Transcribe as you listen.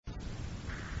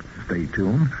Stay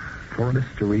tuned for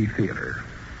Mystery Theater.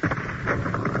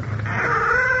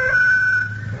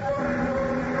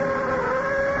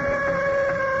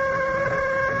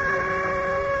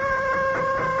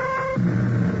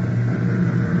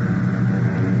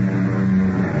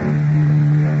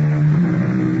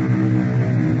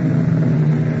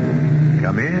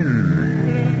 Come in.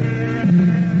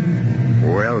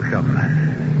 Welcome.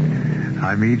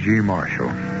 I'm E.G. Marshall.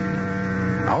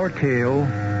 Our tale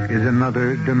is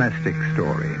another domestic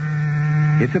story.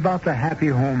 It's about the happy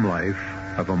home life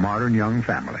of a modern young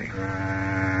family.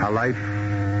 A life,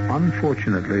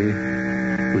 unfortunately,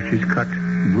 which is cut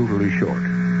brutally short.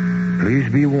 Please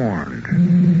be warned.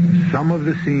 Some of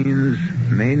the scenes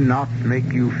may not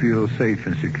make you feel safe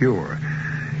and secure,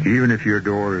 even if your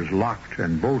door is locked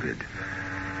and bolted.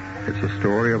 It's a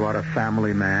story about a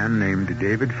family man named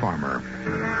David Farmer.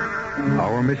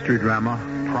 Our mystery drama,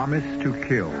 Promise to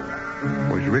Kill,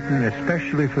 was written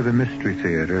especially for the Mystery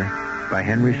Theater by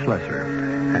Henry Slesser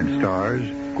and stars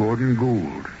Gordon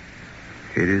Gould.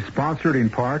 It is sponsored in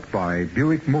part by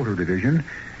Buick Motor Division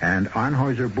and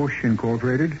Anheuser-Busch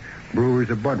Incorporated, Brewers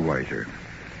of Budweiser.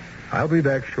 I'll be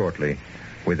back shortly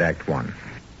with Act One.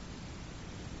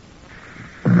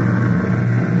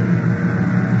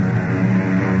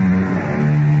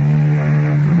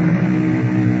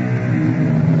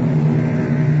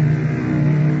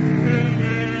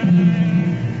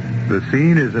 The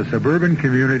scene is a suburban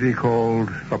community called,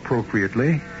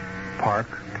 appropriately, Park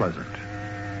Pleasant.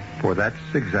 For that's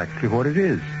exactly what it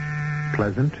is.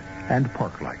 Pleasant and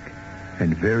park-like,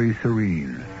 and very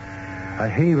serene. A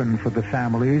haven for the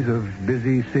families of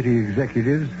busy city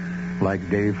executives like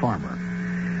Dave Farmer.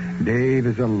 Dave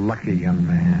is a lucky young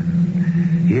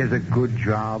man. He has a good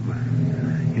job.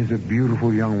 He has a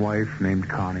beautiful young wife named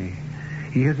Connie.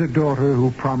 He has a daughter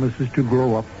who promises to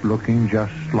grow up looking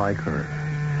just like her.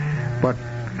 But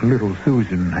little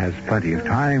Susan has plenty of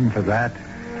time for that.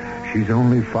 She's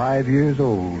only 5 years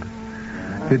old.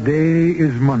 The day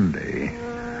is Monday.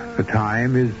 The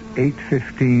time is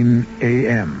 8:15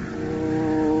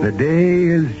 a.m. The day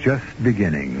is just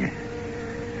beginning.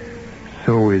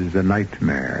 So is the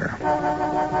nightmare.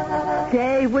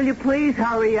 Dave, will you please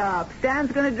hurry up?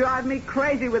 Stan's going to drive me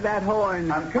crazy with that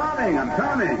horn. I'm coming.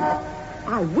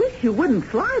 I wish you wouldn't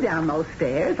fly down those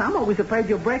stairs. I'm always afraid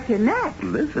you'll break your neck.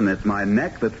 Listen, it's my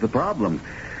neck that's the problem.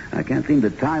 I can't seem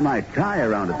to tie my tie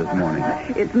around it this morning.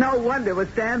 It's no wonder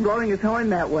with Stan blowing his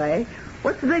horn that way.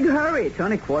 What's the big hurry? It's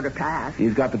only 1:15.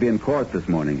 He's got to be in court this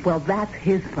morning. Well, that's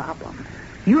his problem.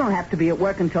 You don't have to be at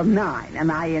work until 9,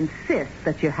 and I insist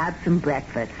that you have some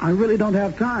breakfast. I really don't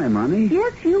have time, honey.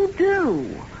 Yes, you do.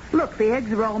 Look, the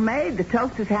eggs are all made. The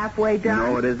toast is halfway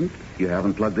done. No, it isn't. You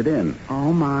haven't plugged it in.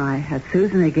 Oh, my. That's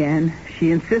Susan again.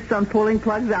 She insists on pulling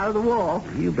plugs out of the wall.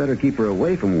 You better keep her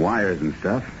away from wires and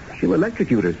stuff. She'll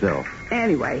electrocute herself.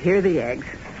 Anyway, here are the eggs.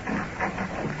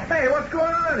 Hey, what's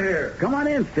going on here? Come on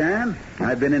in, Stan.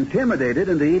 I've been intimidated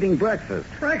into eating breakfast.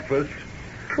 Breakfast?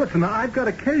 Listen, I've got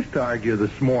a case to argue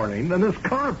this morning, and this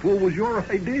carpool was your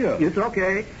idea. It's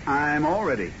okay. I'm all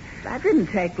ready. That didn't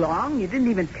take long. You didn't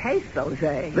even taste those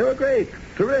eggs. They were great.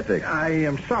 Terrific. I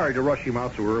am sorry to rush him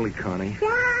out so early, Connie.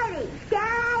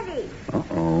 Daddy!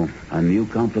 Uh-oh. A new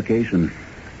complication.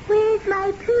 Where's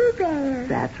my Pooh Bear?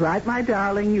 That's right, my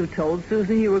darling. You told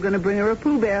Susan you were going to bring her a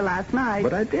Pooh Bear last night.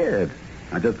 But I did.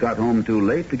 I just got home too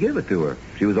late to give it to her.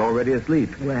 She was already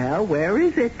asleep. Well, where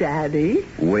is it, Daddy?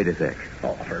 Wait a sec.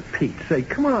 Oh, for Pete's sake.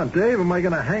 Come on, Dave. Am I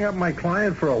going to hang up my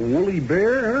client for a woolly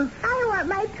bear, huh? I want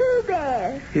my Pooh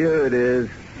Bear. Here it is,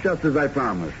 just as I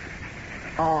promised.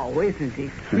 Oh, isn't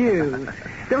he cute?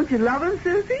 Don't you love him,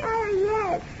 Susie? Oh,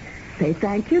 yes. Say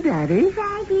thank you, Daddy.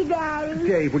 Thank you, Daddy.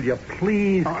 Dave, will you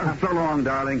please... So long,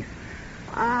 darling.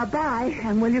 Bye.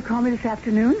 And will you call me this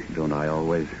afternoon? Don't I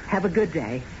always? Have a good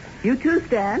day. You too,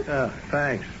 Stan.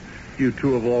 Thanks. You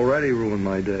two have already ruined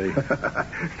my day.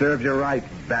 Serves you right,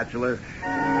 bachelor.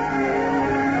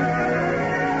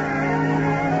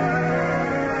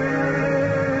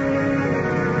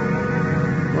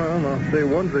 Well, I'll say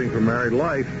one thing for married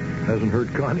life. Hasn't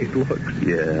hurt Connie's looks.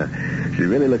 Yeah, she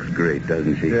really looks great,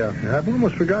 doesn't she? Yeah, I've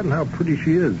almost forgotten how pretty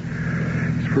she is.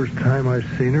 It's the first time I've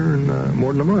seen her in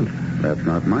more than a month. That's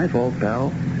not my fault,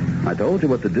 pal. I told you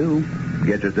what to do.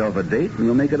 Get yourself a date, and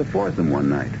we'll make it a foursome one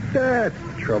night. That's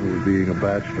the trouble with being a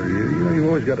bachelor. You've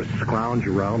always got to scrounge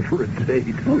around for a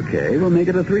date. Okay, we'll make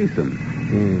it a threesome.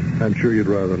 I'm sure you'd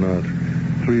rather not.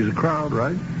 Three's a crowd,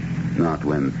 right? Not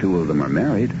when two of them are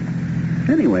married.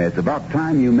 Anyway, it's about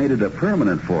time you made it a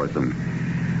permanent foursome.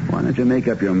 Why don't you make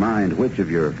up your mind which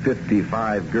of your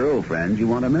 55 girlfriends you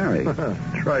want to marry?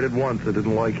 Tried it once. I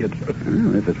didn't like it.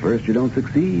 Well, if at first you don't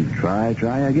succeed, try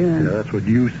again. Yeah, that's what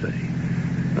you say.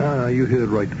 You hit it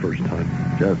right the first time.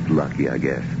 Just lucky, I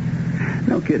guess.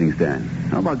 No kidding, Stan.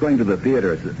 How about going to the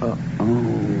theater?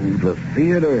 The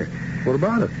theater. What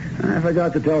about it? I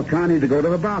forgot to tell Connie to go to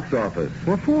the box office.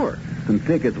 What for? Some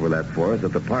tickets were left for us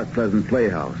at the Park Pleasant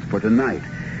Playhouse for tonight.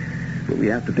 But we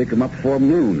have to pick them up before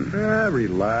noon.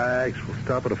 Relax. We'll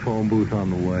stop at a phone booth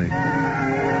on the way.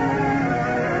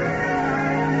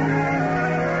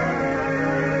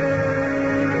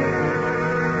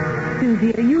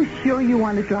 Susie, are you sure you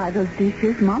want to dry those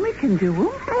dishes? Mommy can do them.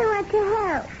 I want to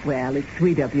help. Well, it's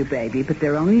sweet of you, baby, but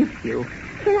there are only a few.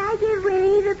 Can I give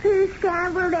Winnie the Pooh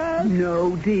scrambled eggs?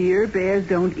 No, dear. Bears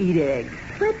don't eat eggs.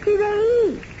 What do they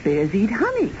eat? Bears eat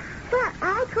honey. Well,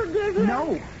 I could give him...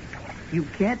 No. You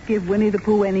can't give Winnie the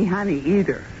Pooh any honey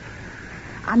either.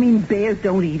 I mean, bears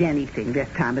don't eat anything this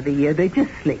time of the year. They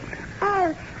just sleep.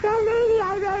 Oh, then maybe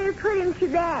I better put him to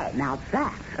bed. Now,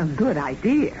 that's a good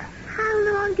idea.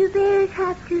 How long do bears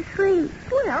have to sleep?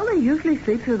 Well, they usually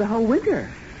sleep through the whole winter.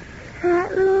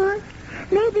 That long?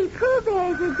 Maybe Pooh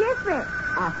Bears are different.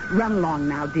 Run along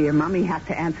now, dear. Mommy has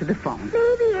to answer the phone.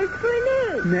 Maybe it's for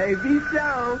me. Maybe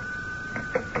so.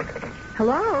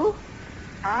 Hello?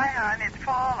 Hi, hon. It's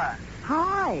Paula.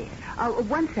 Hi.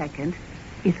 1 second.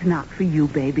 It's not for you,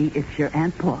 baby. It's your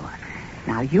Aunt Paula.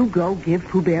 Now, you go give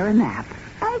Pooh Bear a nap.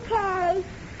 Okay.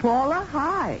 Paula,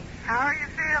 hi. How are you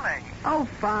feeling? Oh,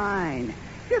 fine.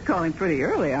 You're calling pretty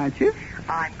early, aren't you?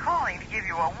 I'm calling to give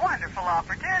you a wonderful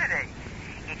opportunity.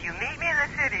 If you meet me in the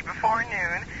city before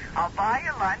noon, I'll buy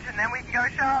you lunch and then we can go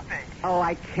shopping. Oh,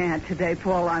 I can't today,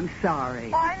 Paul. I'm sorry.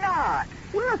 Why not?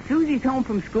 Well, Susie's home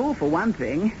from school, for one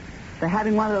thing. They're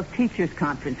having one of those teachers'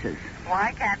 conferences.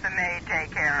 Why can't the maid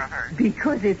take care of her?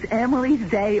 Because it's Emily's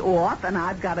day off, and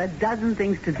I've got a dozen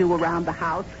things to do around the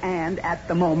house, and at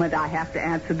the moment I have to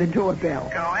answer the doorbell.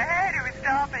 Go ahead. Who's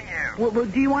stopping you? Well,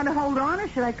 do you want to hold on, or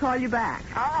should I call you back?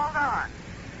 I'll hold on.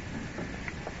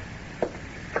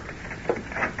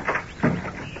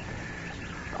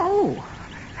 Oh,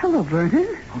 hello,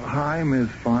 Vernon. Hi, Miss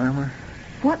Farmer.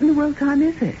 What in the world time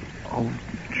is it? Oh,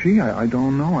 gee, I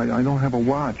don't know. I don't have a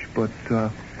watch, but,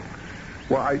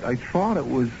 I thought it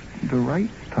was the right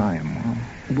time.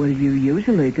 Well, you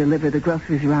usually deliver the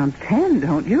groceries around 10,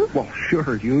 don't you? Well,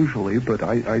 sure, usually, but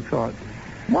I thought,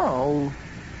 well,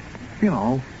 you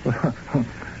know,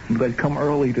 they'd come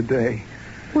early today.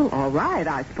 Well, all right.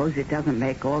 I suppose it doesn't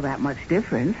make all that much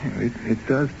difference. It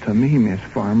does to me, Miss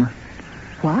Farmer.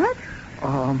 What?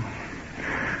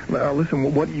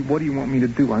 Listen, what do you want me to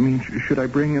do? I mean, should I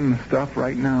bring in the stuff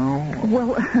right now?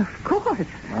 Well, of course.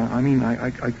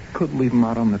 I could leave them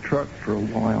out on the truck for a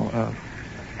while.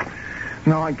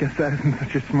 No, I guess that isn't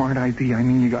such a smart idea. I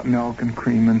mean, you got milk and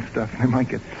cream and stuff. They might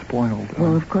get spoiled.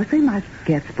 Well, of course they might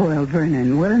get spoiled,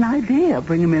 Vernon. What an idea.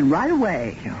 Bring them in right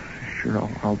away. Yeah, sure.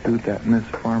 I'll do that, Miss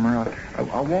Farmer.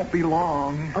 I won't be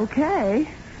long. Okay.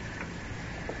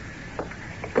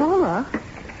 Paula,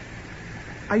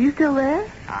 are you still there?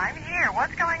 I'm here.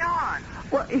 What's going on?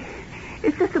 Well,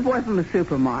 it's just a boy from the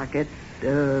supermarket.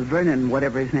 Vernon,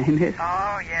 whatever his name is.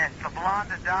 Oh, yes. The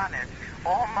blonde Adonis.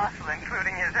 All muscle,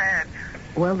 including his head.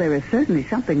 Well, there is certainly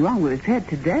something wrong with his head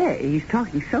today. He's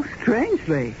talking so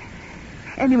strangely.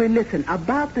 Anyway, listen,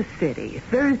 about the city.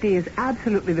 Thursday is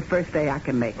absolutely the first day I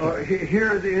can make it.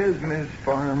 Here it is, Miss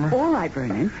Farmer. All right,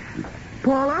 Vernon.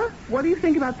 Paula, what do you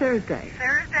think about Thursday?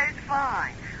 Thursday's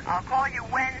fine. I'll call you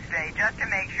Wednesday just to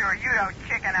make sure you don't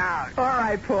chicken out. All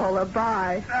right, Paula,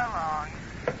 bye. So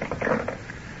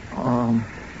long.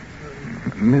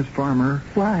 Miss Farmer.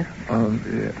 What?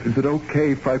 Is it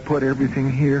okay if I put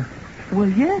everything here? Well,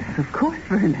 yes, of course,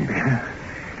 Vernon.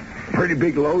 Pretty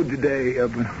big load today,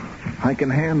 but I can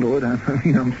handle it. I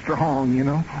mean, I'm strong, you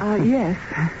know. Yes.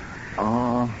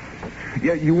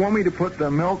 Yeah, you want me to put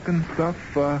the milk and stuff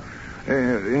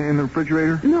in the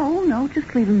refrigerator? No,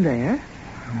 just leave them there.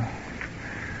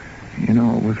 You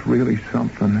know, it was really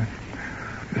something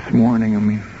this morning. I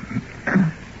mean,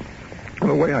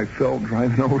 the way I felt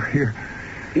driving over here.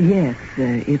 Yes,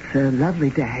 it's a lovely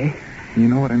day. You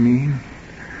know what I mean?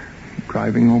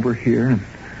 Driving over here and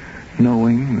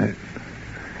knowing that,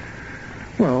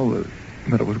 well,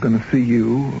 that I was going to see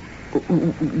you.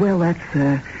 Well,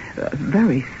 that's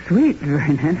very sweet,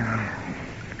 Vernon.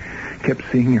 Kept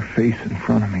seeing your face in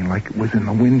front of me like it was in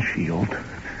the windshield.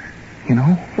 You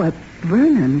know? What,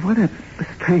 Vernon, what a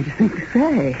strange thing to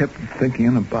say. Kept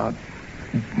thinking about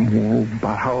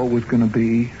how it was going to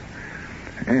be.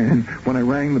 And when I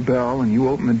rang the bell and you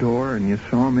opened the door and you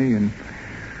saw me, and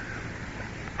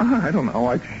I don't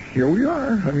know. Here we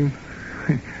are. I mean,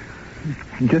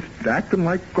 just acting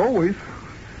like always.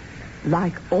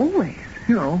 Like always?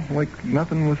 You know, like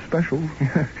nothing was special.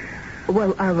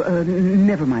 Well,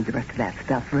 never mind the rest of that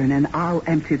stuff, Vernon. I'll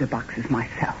empty the boxes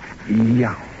myself.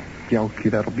 Yeah, okay,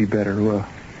 that'll be better.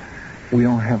 We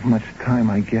don't have much time,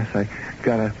 I guess. I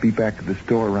gotta be back at the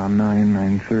store around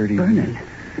 9:30. Vernon,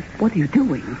 what are you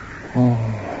doing?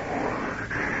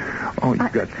 Oh,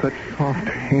 you've got such soft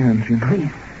hands, you know.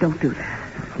 Please, don't do that.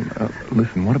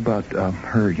 Listen, what about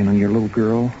her, your little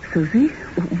girl? Susie?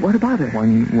 What about her?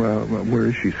 Where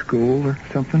is she, school or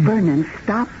something? Vernon,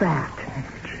 stop that.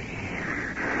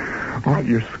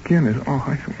 Your skin is... no,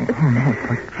 it's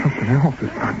like something else.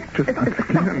 It's not just not Stop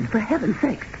skin. it, for heaven's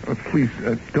sake. Please,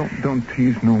 don't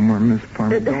tease no more, Miss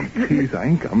Farmer. Don't tease. I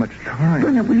ain't got much time.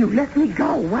 Vernon, will you let me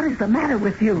go? What is the matter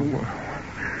with you?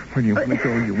 Where do you want to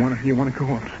go? You want to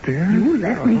go upstairs? You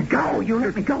let me go. You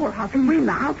let me go or I'll scream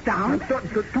the house down.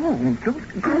 Don't I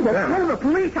will call the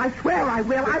police. I swear I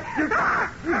will.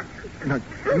 Now,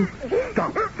 you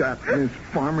stop that, Miss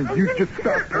Farmer. You just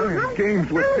stop playing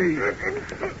games with me.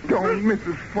 Don't,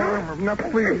 Mrs. Farmer. Now,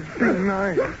 please, be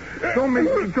nice. Don't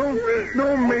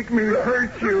make me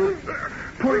hurt you.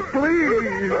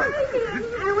 Please.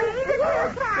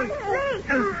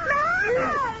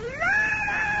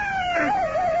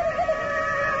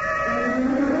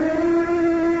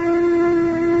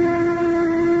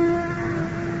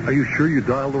 Are you sure you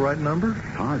dialed the right number?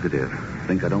 Positive.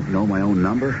 Think I don't know my own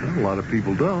number? Well, a lot of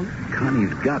people don't.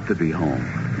 Connie's got to be home.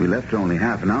 We left her only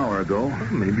half an hour ago.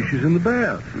 Well, maybe she's in the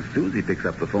bath. Susie picks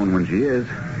up the phone when she is.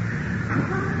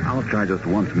 I'll try just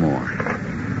once more.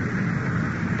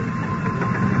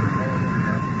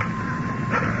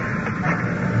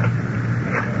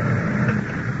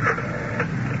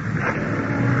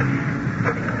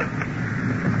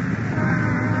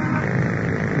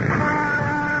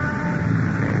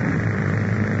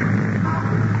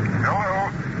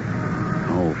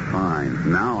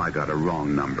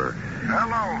 Wrong number.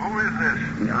 Hello, who is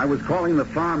this? I was calling the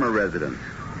Farmer residence.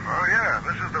 Oh, yeah,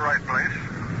 this is the right place.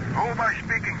 Who am I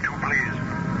speaking to, please?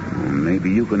 Well, maybe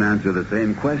you can answer the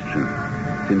same question,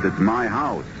 since it's my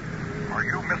house. Are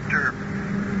you Mr.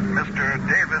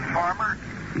 David Farmer?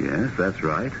 Yes, that's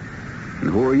right. And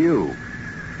who are you?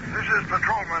 This is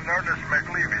Patrolman Ernest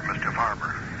McLeavy, Mr.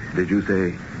 Farmer. Did you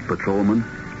say patrolman?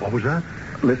 What was that?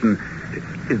 Listen,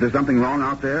 is there something wrong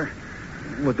out there?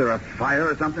 Was there a fire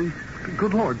or something?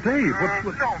 Good Lord, Dave, what...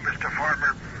 No, Mr.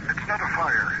 Farmer. It's not a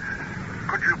fire.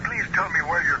 Could you please tell me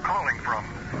where you're calling from?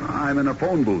 I'm in a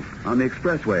phone booth on the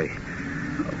expressway.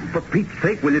 For Pete's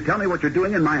sake, will you tell me what you're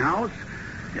doing in my house?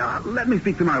 Let me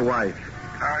speak to my wife.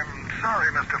 I'm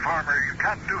sorry, Mr. Farmer. You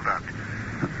can't do that.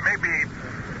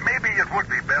 Maybe it would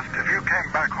be best if you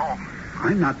came back home.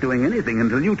 I'm not doing anything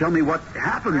until you tell me what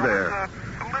happened there. There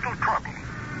was a little trouble.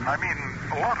 I mean,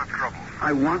 a lot of trouble.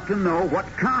 I want to know what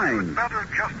kind. You'd better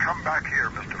just come back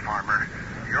here, Mr. Farmer.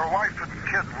 Your wife and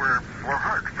kid were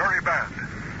hurt very bad.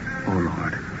 Oh,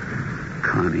 Lord.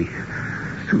 Connie.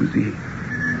 Susie.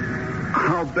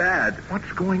 How bad?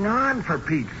 What's going on, for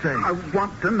Pete's sake? I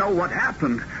want to know what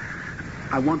happened.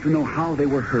 I want to know how they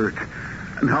were hurt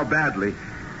and how badly.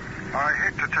 I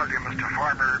hate to tell you, Mr.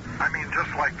 Farmer. I mean,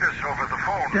 just like this over the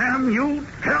phone. Damn you,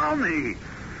 tell me.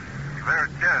 They're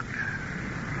dead.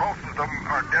 Both of them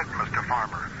are dead, Mr.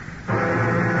 Farmer.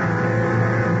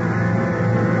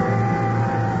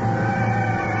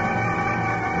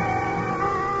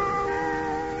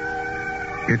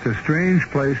 It's a strange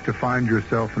place to find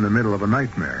yourself in the middle of a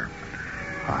nightmare.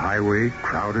 A highway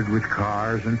crowded with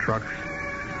cars and trucks,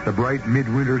 the bright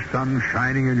midwinter sun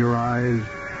shining in your eyes,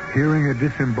 hearing a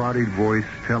disembodied voice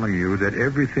telling you that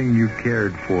everything you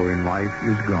cared for in life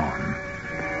is gone,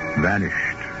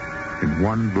 vanished in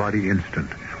one bloody instant.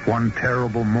 One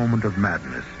terrible moment of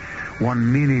madness.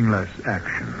 One meaningless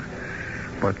action.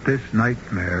 But this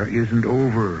nightmare isn't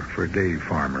over for Dave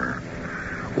Farmer.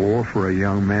 Or for a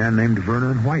young man named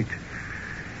Vernon White.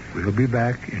 We'll be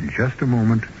back in just a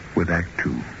moment with Act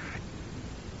 2.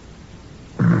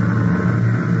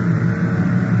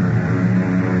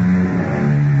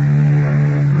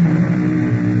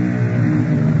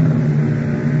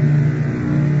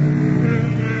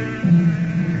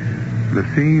 The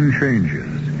scene changes.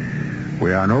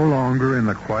 We are no longer in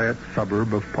the quiet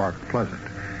suburb of Park Pleasant.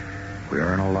 We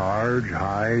are in a large,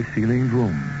 high-ceilinged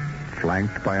room,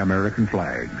 flanked by American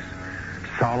flags,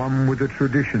 solemn with the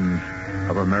traditions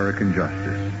of American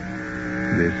justice.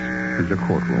 This is a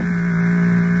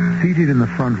courtroom. Seated in the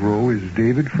front row is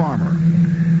David Farmer.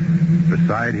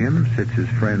 Beside him sits his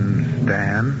friend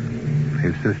Stan,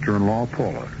 his sister-in-law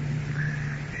Paula.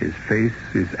 His face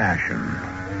is ashen,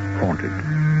 haunted.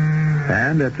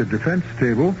 And at the defense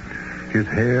table, his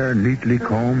hair neatly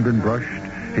combed and brushed,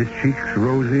 his cheeks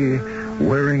rosy,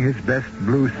 wearing his best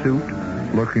blue suit,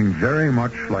 looking very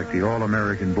much like the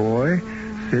all-American boy,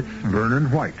 sits Vernon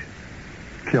White,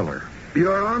 killer.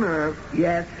 Your Honor,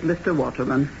 Yes, Mr.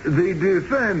 Waterman. the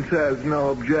defense has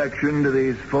no objection to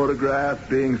these photographs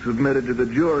being submitted to the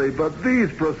jury, but these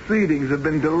proceedings have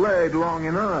been delayed long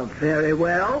enough. Very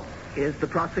well. Is the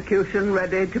prosecution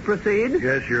ready to proceed?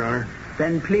 Yes, Your Honor.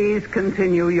 Then please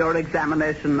continue your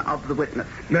examination of the witness.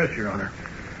 Yes, Your Honor.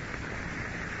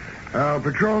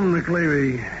 Patrolman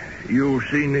McLeavy, you've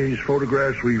seen these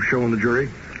photographs we've shown the jury?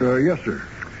 Yes, sir.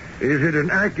 Is it an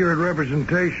accurate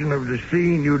representation of the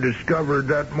scene you discovered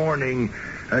that morning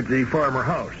at the Farmer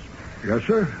house? Yes,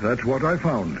 sir. That's what I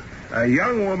found. A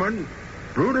young woman,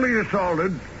 brutally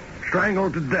assaulted,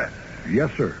 strangled to death. Yes,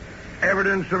 sir.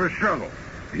 Evidence of a struggle.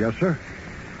 Yes, sir.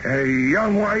 A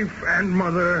young wife and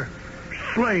mother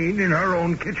slain in her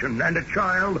own kitchen, and a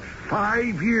child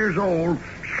 5 years old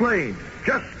slain.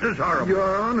 Just as horrible.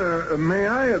 Your Honor, may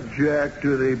I object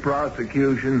to the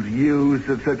prosecution's use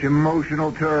of such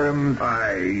emotional terms?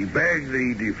 I beg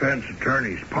the defense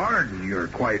attorney's pardon. You're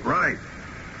quite right.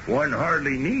 One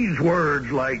hardly needs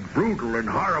words like brutal and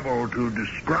horrible to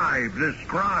describe this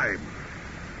crime.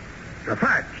 The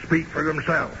facts speak for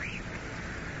themselves.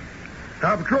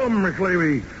 Now, Patrolman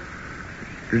McLeavy,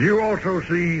 did you also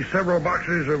see several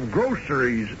boxes of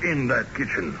groceries in that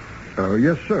kitchen?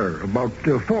 Yes, sir. About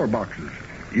 4 boxes.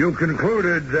 You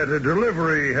concluded that a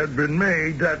delivery had been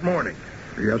made that morning.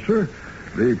 Yes, sir.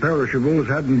 The perishables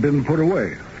hadn't been put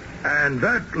away. And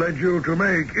that led you to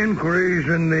make inquiries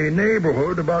in the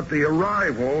neighborhood about the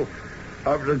arrival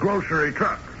of the grocery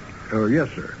truck. Yes,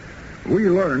 sir. We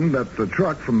learned that the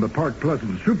truck from the Park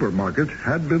Pleasant supermarket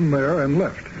had been there and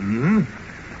left. Mm-hmm.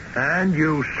 And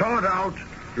you sought out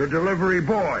the delivery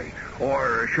boy,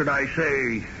 or should I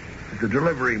say, the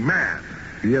delivery man.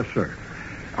 Yes, sir.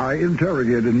 I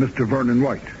interrogated Mr. Vernon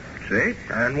White. See?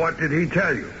 And what did he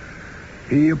tell you?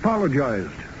 He apologized.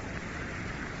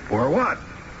 For what?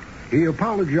 He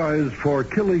apologized for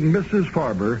killing Mrs.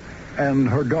 Farmer and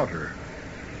her daughter.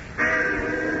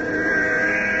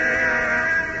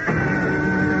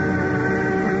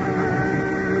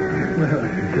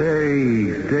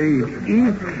 Dave,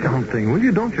 eat something, will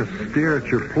you? Don't just stare at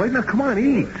your plate. Now, come on,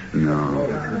 eat. No,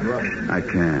 I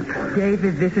can't.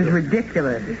 David, this is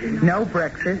ridiculous. No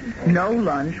breakfast, no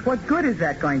lunch. What good is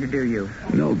that going to do you?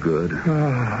 No good.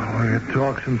 Oh,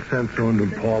 talk some sense into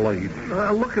him, Paula.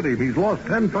 Look at him. He's lost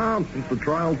 10 pounds since the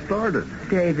trial started.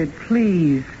 David,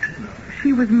 please.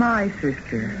 She was my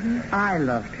sister. I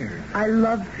loved her. I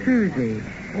loved Susie.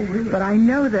 But I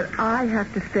know that I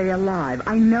have to stay alive.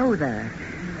 I know that.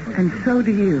 And so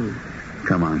do you.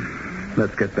 Come on.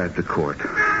 Let's get back to court.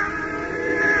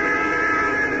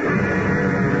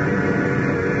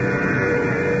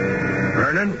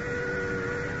 Vernon,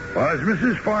 was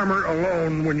Mrs. Farmer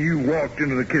alone when you walked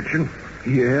into the kitchen?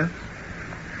 Yes?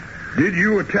 Did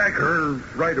you attack her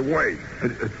right away?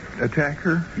 Attack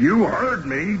her? You heard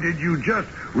me. Did you just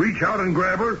reach out and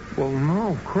grab her? Well, no,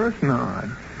 of course not.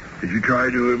 Did you try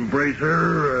to embrace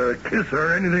her, kiss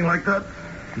her, anything like that?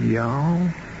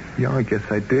 Yeah, I guess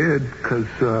I did, because...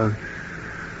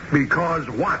 Because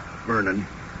what, Vernon?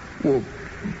 Well,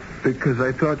 because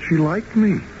I thought she liked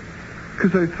me.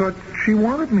 Because I thought she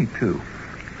wanted me to.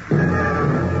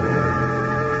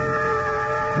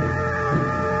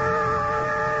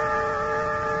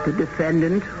 The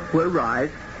defendant will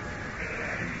rise.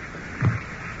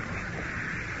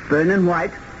 Vernon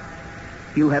White,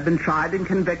 you have been tried and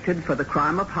convicted for the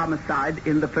crime of homicide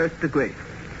in the first degree.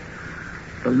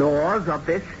 The laws of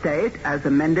this state, as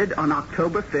amended on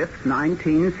October 5th,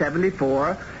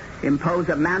 1974, impose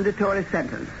a mandatory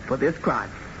sentence for this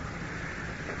crime.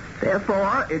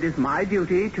 Therefore, it is my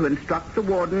duty to instruct the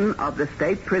warden of the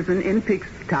state prison in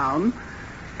Peakstown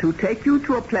to take you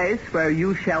to a place where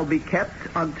you shall be kept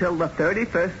until the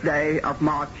 31st day of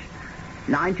March,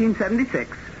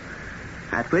 1976,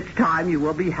 at which time you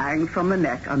will be hanged from the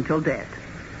neck until death.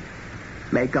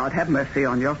 May God have mercy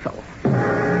on your soul.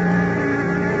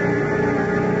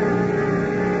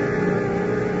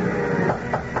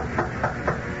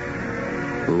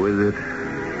 Who is it?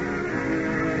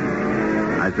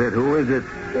 I said, who is it?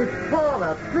 It's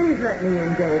Paula. Please let me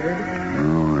in, David.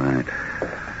 All right.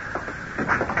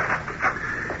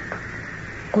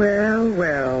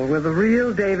 Well, will the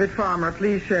real David Farmer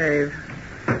please shave?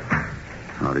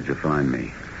 How did you find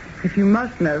me? If you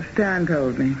must know, Stan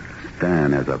told me.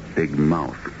 Stan has a big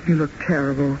mouth. You look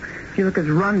terrible. You look as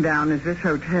run down as this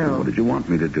hotel. What did you want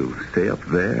me to do? Stay up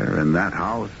there in that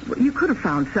house? You could have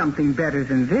found something better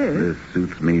than this. This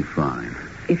suits me fine.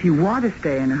 If you want to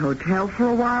stay in a hotel for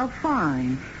a while,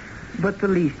 fine. But the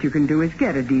least you can do is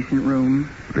get a decent room.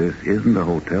 This isn't a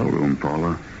hotel room,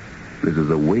 Paula. This is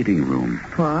a waiting room.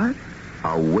 What?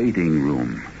 A waiting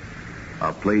room.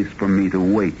 A place for me to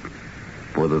wait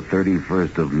for the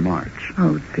 31st of March.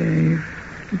 Oh, Dave.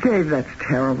 Dave, that's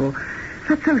terrible.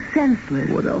 That's so senseless.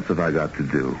 What else have I got to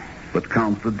do but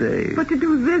count the days? But to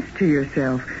do this to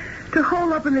yourself, to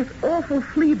hole up in this awful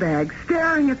flea bag,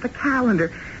 staring at the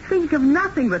calendar, thinking of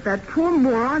nothing but that poor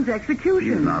moron's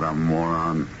execution. He's not a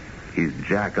moron. He's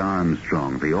Jack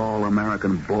Armstrong, the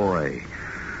all-American boy.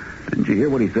 Didn't you hear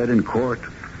what he said in court?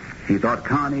 He thought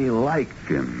Connie liked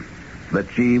him, that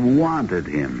she wanted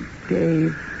him.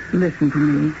 Dave, listen to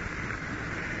me.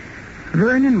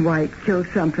 Vernon White killed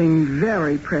something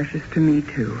very precious to me,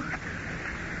 too.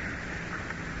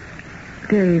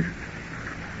 Dave,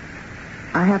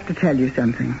 I have to tell you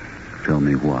something. Tell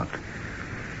me what?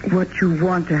 What you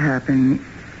want to happen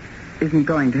isn't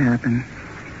going to happen.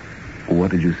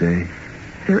 What did you say?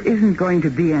 There isn't going to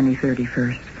be any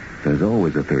 31st. There's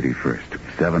always a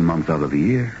 31st, 7 months out of the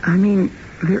year. I mean,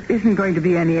 there isn't going to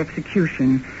be any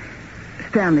execution.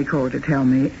 Stanley called to tell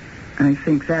me. I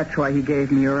think that's why he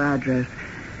gave me your address,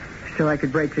 so I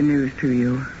could break the news to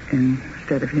you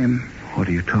instead of him. What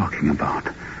are you talking about?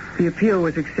 The appeal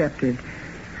was accepted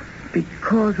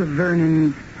because of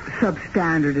Vernon's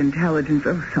substandard intelligence,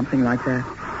 or something like that.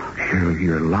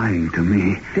 You're lying to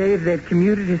me. Dave, they've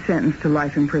commuted his sentence to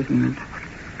life imprisonment.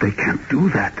 They can't do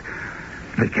that.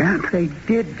 They can't. They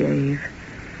did, Dave.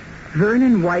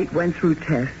 Vernon White went through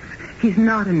tests. He's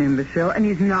not an imbecile, and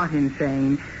he's not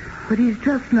insane. But he's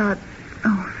just not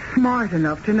smart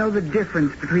enough to know the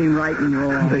difference between right and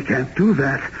wrong. They can't do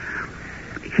that.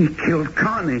 He killed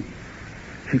Connie.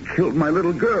 He killed my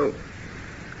little girl.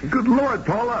 Good Lord,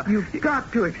 Paula. You've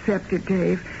got to accept it,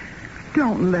 Dave.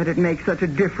 Don't let it make such a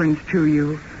difference to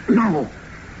you. No.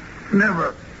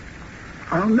 Never.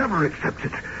 I'll never accept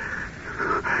it.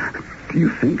 Do you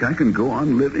think I can go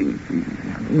on living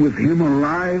with him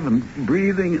alive and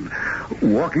breathing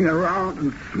and walking around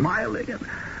and smiling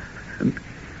and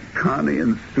Connie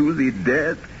and Susie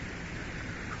dead?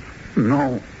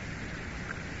 No.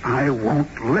 I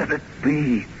won't let it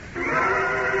be.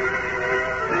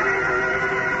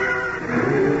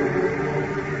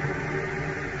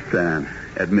 Stan,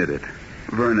 admit it.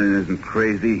 Vernon isn't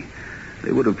crazy.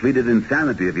 They would have pleaded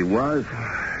insanity if he was.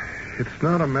 It's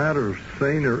not a matter of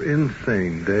sane or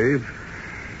insane, Dave.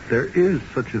 There is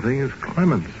such a thing as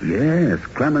clemency. Yes,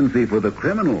 clemency for the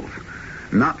criminals,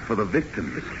 not for the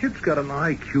victims. This kid's got an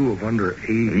IQ of under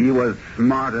 80. He was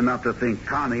smart enough to think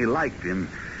Connie liked him.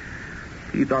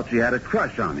 He thought she had a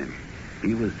crush on him.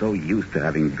 He was so used to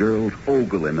having girls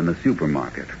ogle him in the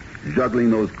supermarket, juggling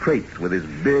those crates with his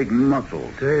big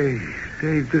muscles.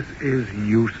 Dave, this is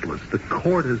useless. The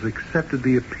court has accepted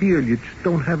the appeal. You just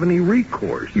don't have any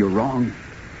recourse. You're wrong.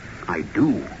 I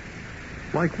do.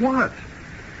 Like what?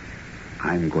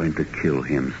 I'm going to kill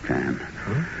him, Stan.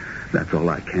 Huh? That's all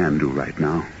I can do right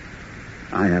now.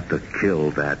 I have to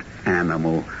kill that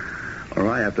animal, or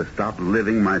I have to stop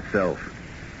living myself.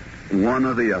 One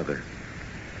or the other.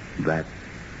 That's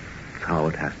how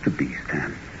it has to be,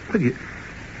 Stan. But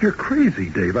you're crazy,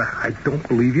 Dave. I don't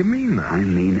believe you mean that. I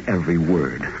mean every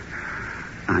word.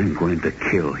 I'm going to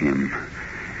kill him.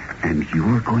 And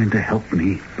you're going to help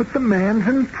me. But the man's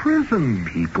in prison.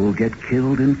 People get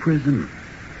killed in prison.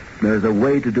 There's a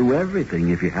way to do everything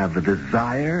if you have the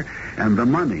desire and the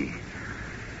money.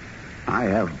 I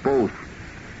have both.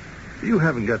 You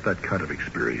haven't got that kind of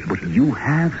experience. But you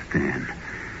have, Stan.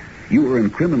 You were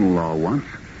in criminal law once.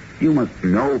 You must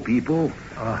know people.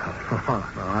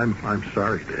 I'm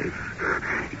sorry, Dave.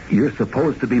 You're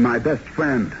supposed to be my best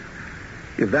friend.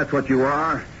 If that's what you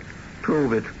are,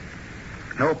 prove it.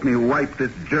 Help me wipe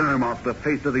this germ off the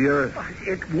face of the earth.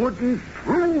 It wouldn't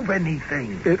prove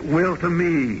anything. It will to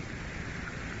me.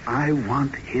 I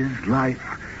want his life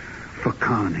for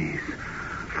Connie's,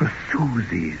 for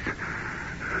Susie's,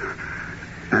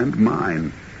 and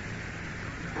mine.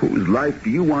 Whose life do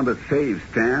you want to save,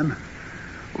 Stan?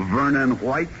 Vernon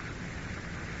White's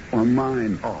or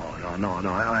mine? Oh, no.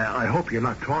 I hope you're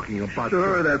not talking about...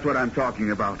 Sure, that's what I'm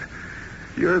talking about.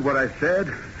 You heard what I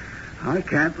said. I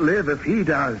can't live if he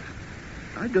does.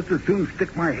 I'd just as soon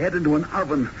stick my head into an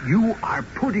oven. You are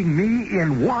putting me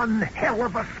in one hell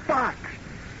of a spot.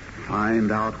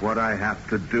 Find out what I have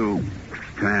to do,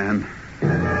 Stan.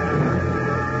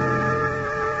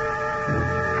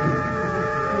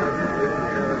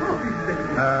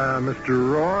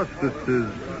 Mr. Ross, this is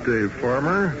Dave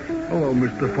Farmer. Hello,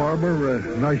 Mr. Farmer.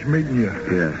 Nice meeting you.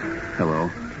 Yes. Hello.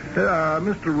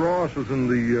 Mr. Ross is in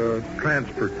the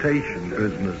transportation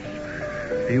business.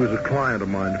 He was a client of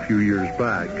mine a few years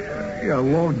back. Yeah,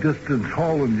 long-distance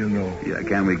hauling, you know. Yeah,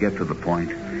 can we get to the point?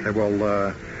 This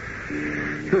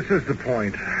is the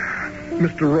point.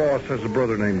 Mr. Ross has a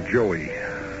brother named Joey.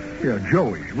 Yeah,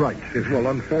 Joey, right. Yes, well,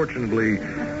 unfortunately,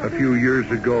 a few years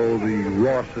ago, the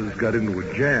Rosses got into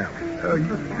a jam.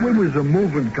 We was a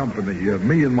moving company,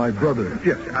 me and my brother.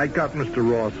 Yes, I got Mr.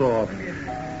 Ross off,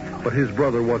 but his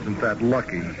brother wasn't that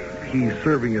lucky. He's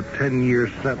serving a 10-year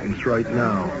sentence right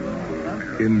now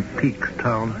in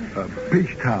Peakstown.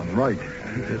 Peachtown, right.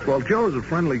 Yes, well, Joe's a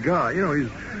friendly guy. You know,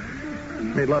 he's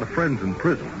made a lot of friends in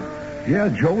prison. Yeah,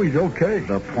 Joey's okay.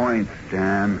 The point,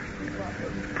 Stan.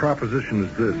 The proposition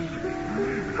is this.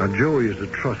 Now, Joey is a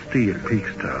trustee at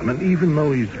Peakstown, and even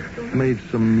though he's made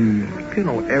some,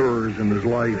 errors in his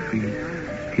life,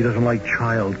 he doesn't like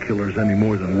child killers any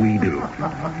more than we do.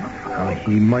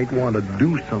 He might want to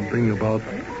do something about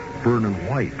Vernon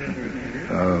White.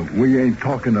 We ain't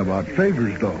talking about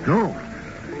favors, though. No,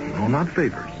 not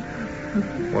favors.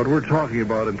 What we're talking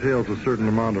about entails a certain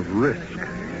amount of risk.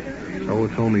 So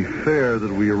it's only fair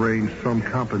that we arrange some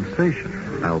compensation.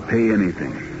 I'll pay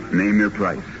anything. Name your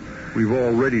price. We've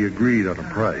already agreed on a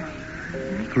price.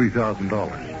 It's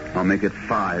 $3,000. I'll make it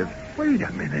 $5. Wait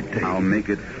a minute, Dave. I'll make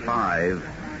it $5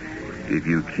 if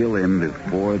you kill him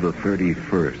before the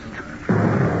 31st.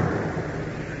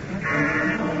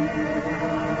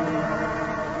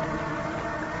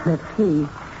 Let's see.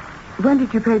 When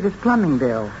did you pay this plumbing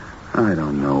bill? I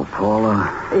don't know,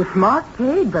 Paula. It's marked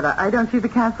paid, but I don't see the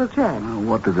canceled check. Well,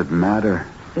 what does it matter?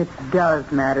 It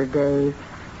does matter, Dave.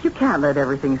 You can't let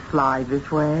everything slide this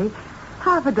way.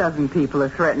 Half a dozen people are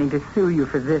threatening to sue you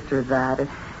for this or that.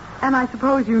 And I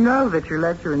suppose you know that you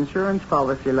let your insurance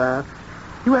policy lapse.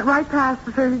 You went right past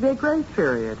the 30-day grace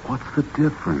period. What's the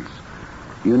difference?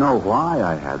 You know why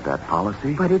I had that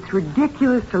policy? But it's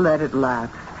ridiculous to let it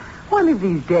lapse. One of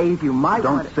these days you might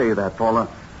Don't say that, Paula.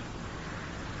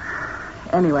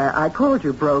 Anyway, I called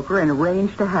your broker and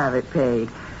arranged to have it paid.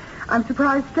 I'm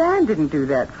surprised Stan didn't do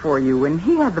that for you when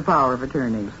he had the power of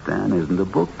attorney. Stan isn't a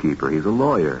bookkeeper. He's a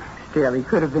lawyer. Still, he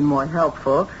could have been more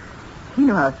helpful. He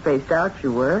knew how spaced out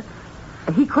you were.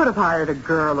 He could have hired a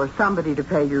girl or somebody to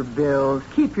pay your bills,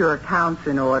 keep your accounts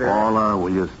in order. Paula,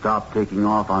 will you stop taking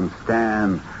off on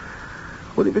Stan?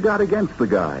 What have you got against the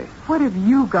guy? What have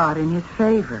you got in his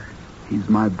favor? He's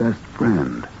my best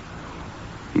friend.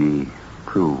 He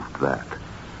proved that.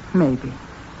 Maybe.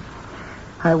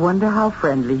 I wonder how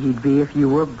friendly he'd be if you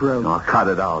were broke. Oh, cut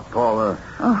it out, Paula.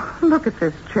 Oh, look at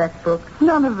this checkbook.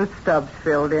 None of the stubs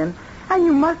filled in. And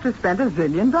you must have spent $1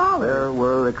 zillion. There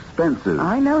were expenses.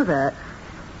 I know that.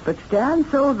 But Stan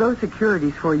sold those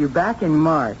securities for you back in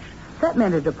March. That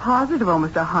meant a deposit of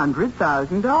almost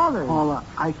 $100,000. Paula,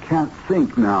 I can't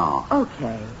think now.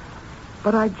 Okay.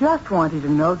 But I just want you to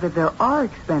know that there are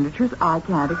expenditures I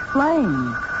can't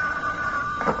explain.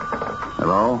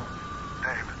 Hello?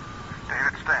 Dave,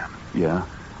 it's Stan. Yeah?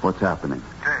 What's happening?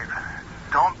 Dave,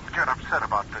 don't get upset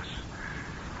about this.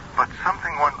 But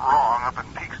something went wrong up in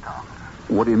Peakstown.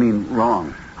 What do you mean,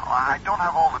 wrong? I don't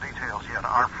have all the details yet.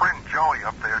 Our friend Joey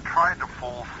up there tried to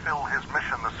fulfill his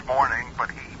mission this morning,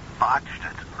 but he botched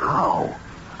it. How?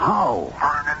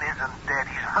 Vernon isn't dead.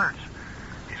 He's hurt.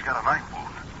 He's got a knife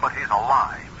wound, but he's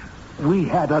alive. We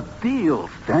had a deal,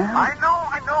 Stan. I know.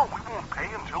 We won't pay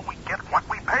until we get what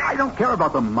we paid. I don't care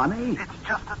about the money. It's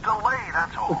just a delay,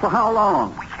 that's all. Well, for how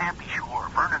long? We can't be sure.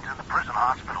 Vernon's in the prison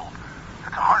hospital.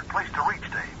 It's a hard place to reach,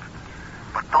 Dave.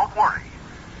 But don't worry.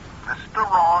 Mr.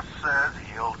 Ross says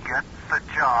he'll get the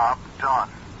job done.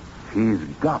 He's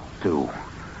got to.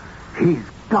 He's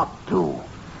got to.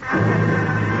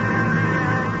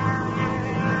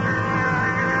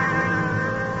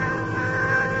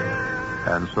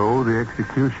 And so the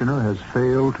executioner has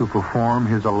failed to perform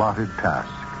his allotted task.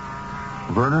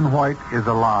 Vernon White is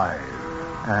alive,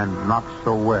 and not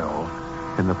so well,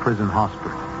 in the prison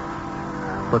hospital.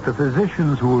 But the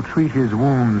physicians who will treat his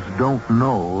wounds don't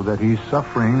know that he's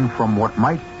suffering from what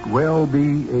might well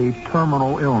be a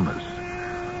terminal illness,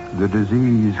 the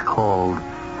disease called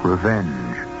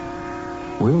revenge.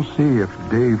 We'll see if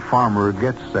Dave Farmer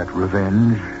gets that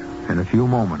revenge in a few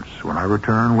moments when I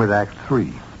return with Act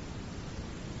 3.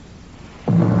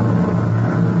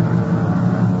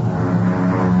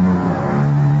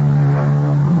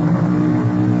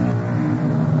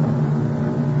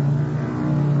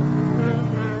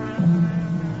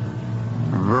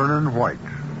 Vernon White,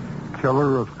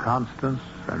 killer of Constance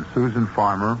and Susan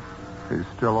Farmer, is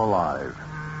still alive.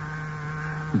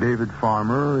 David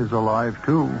Farmer is alive,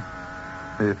 too.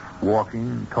 if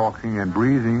walking, talking, and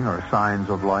breathing are signs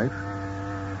of life.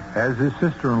 As his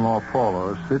sister-in-law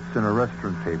Paula sits in a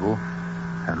restaurant table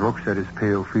and looks at his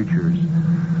pale features,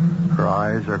 her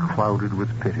eyes are clouded with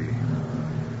pity.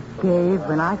 Dave,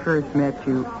 when I first met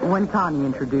you, when Connie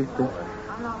introduced us,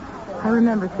 I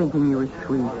remember thinking you were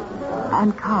sweet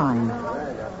and kind,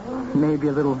 maybe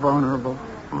a little vulnerable.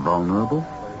 Vulnerable?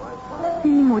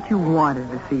 Seeing what you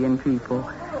wanted to see in people,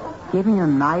 giving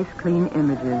them nice, clean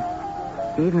images,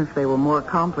 even if they were more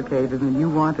complicated than you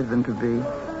wanted them to be.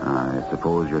 I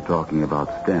suppose you're talking about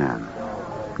Stan.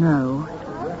 No.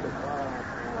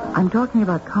 I'm talking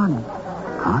about Connie.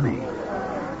 Connie?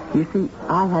 You see,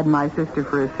 I had my sister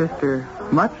for a sister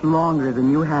much longer than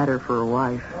you had her for a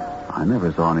wife. I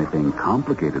never saw anything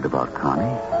complicated about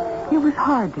Connie. It was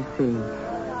hard to see.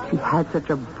 She had such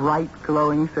a bright,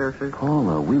 glowing surface.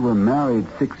 Paula, we were married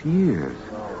 6 years.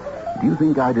 Do you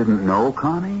think I didn't know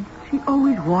Connie? She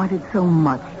always wanted so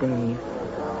much, Dave.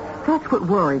 That's what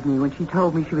worried me when she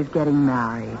told me she was getting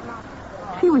married.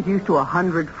 She was used to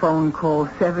 100 phone calls,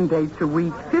 7 dates a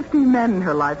week, 50 men in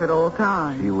her life at all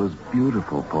times. She was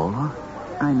beautiful, Paula.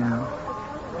 I know.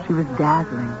 She was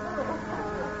dazzling.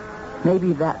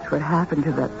 Maybe that's what happened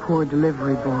to that poor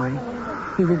delivery boy.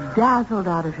 He was dazzled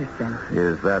out of his senses.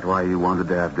 Is that why you wanted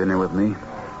to have dinner with me?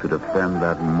 To defend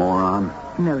that moron?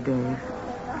 No, Dave.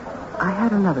 I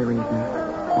had another reason.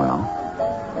 Well,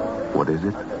 what is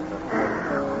it?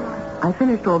 I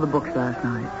finished all the books last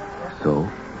night. So?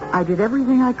 I did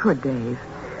everything I could, Dave.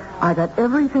 I got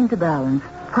everything to balance,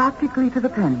 practically to the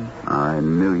penny. I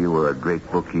knew you were a great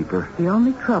bookkeeper. The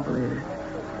only trouble is,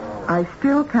 I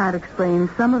still can't explain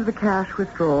some of the cash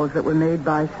withdrawals that were made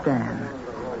by Stan.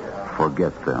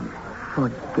 Forget them.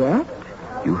 Forget?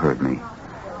 You heard me.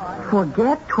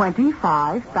 Forget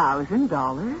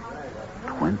 $25,000?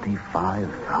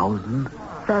 25,000?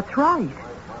 That's right.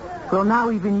 Well,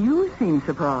 now even you seem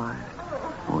surprised.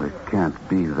 Well, it can't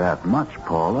be that much,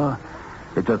 Paula.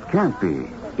 It just can't be.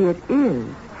 It is.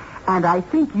 And I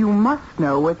think you must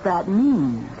know what that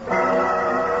means.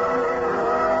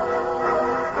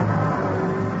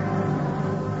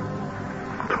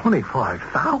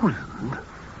 $25,000?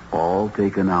 All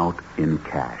taken out in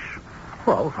cash.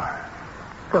 Well,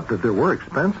 but that there were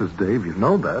expenses, Dave. You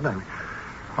know that.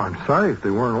 I'm sorry if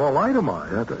they weren't all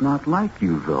itemized. That's not like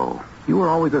you, though. You were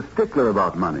always a stickler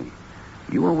about money.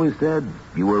 You always said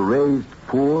you were raised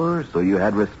poor, so you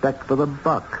had respect for the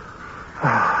buck.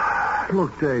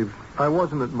 Look, Dave, I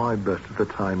wasn't at my best at the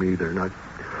time either. Now,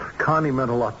 Connie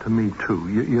meant a lot to me, too.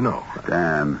 You know.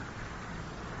 Stan,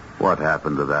 what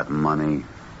happened to that money?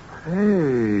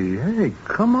 Hey,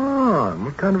 come on.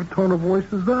 What kind of a tone of voice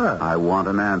is that? I want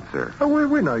an answer. Oh,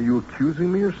 wait. Are you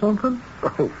accusing me or something?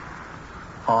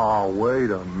 Oh,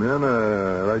 wait a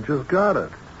minute. I just got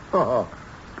it.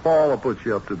 Paula put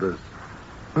you up to this.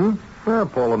 Well,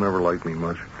 Paula never liked me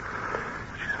much.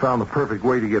 She's found the perfect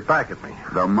way to get back at me.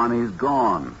 The money's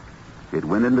gone. It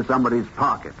went into somebody's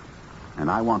pocket.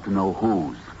 And I want to know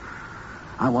whose.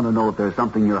 I want to know if there's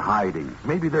something you're hiding.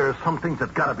 Maybe there's some things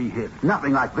that gotta be hid.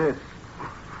 Nothing like this.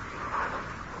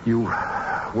 You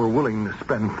were willing to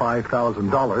spend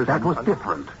 $5,000. That was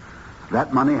different.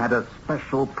 That money had a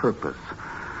special purpose.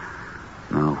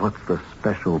 Now, what's the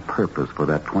special purpose for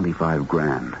that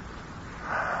 $25,000?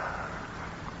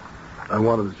 I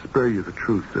wanted to spare you the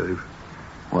truth, Dave.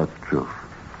 What truth?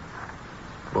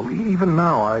 Well, even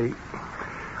now, I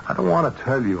don't want to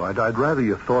tell you. I'd rather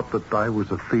you thought that I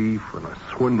was a thief and a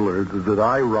swindler, that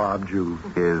I robbed you.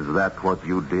 Is that what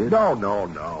you did?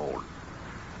 No.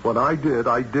 What I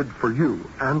did for you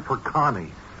and for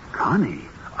Connie. Connie?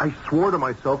 I swore to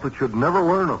myself that you'd never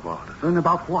learn about it. Learn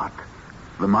about what?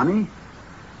 The money?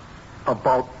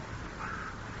 About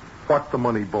what the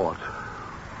money bought.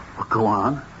 Well, go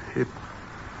on. It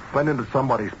went into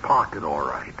somebody's pocket, all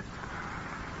right.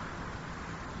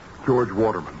 George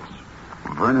Waterman's.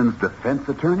 Vernon's defense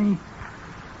attorney?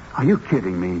 Are you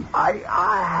kidding me? I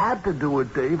had to do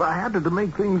it, Dave. I had to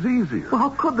make things easier. Well, how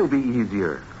could they be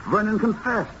easier? Vernon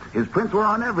confessed. His prints were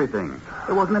on everything.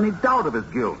 There wasn't any doubt of his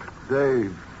guilt.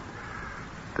 Dave,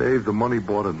 the money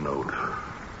bought a note.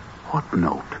 What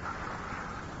note?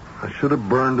 I should have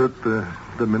burned it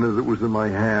the minute it was in my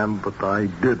hand, but I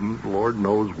didn't. Lord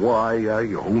knows why.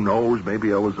 Who knows?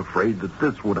 Maybe I was afraid that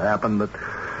this would happen, that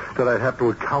I'd have to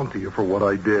account to you for what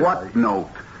I did. What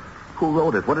note? Who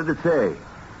wrote it? What did it say?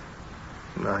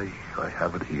 I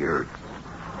have it here.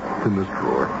 It's in this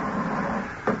drawer.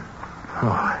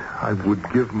 Oh, I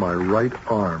would give my right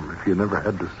arm if you never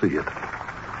had to see it.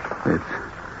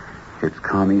 It's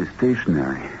Connie's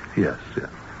stationery. Yes.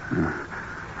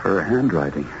 Her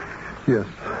handwriting. Yes.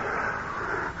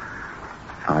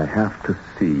 I have to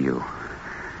see you.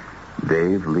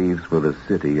 Dave leaves for the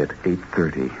city at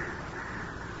 8:30.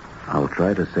 I'll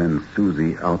try to send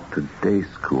Susie out to day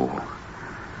school.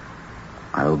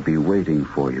 I'll be waiting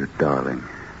for you, darling.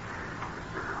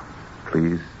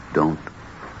 Please don't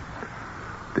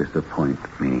disappoint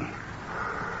me.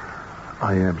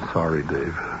 I am sorry,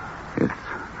 Dave. It's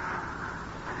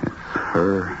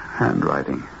her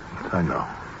handwriting. I know.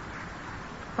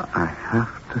 I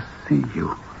have to see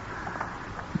you.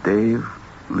 Dave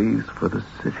leaves for the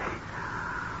city.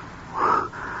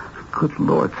 Good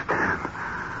Lord, Stan.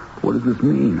 What does this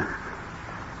mean?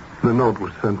 The note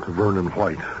was sent to Vernon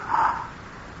White.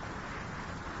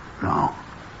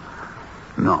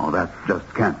 No, that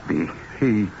just can't be.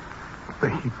 He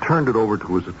turned it over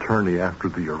to his attorney after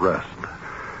the arrest.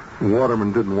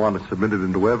 Waterman didn't want to submit it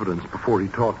into evidence before he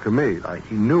talked to me.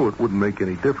 He knew it wouldn't make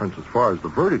any difference as far as the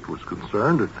verdict was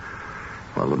concerned. It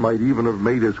might even have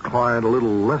made his client a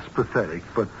little less pathetic,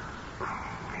 but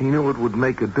he knew it would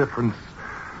make a difference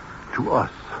to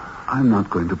us. I'm not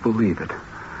going to believe it.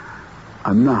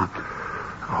 I'm not.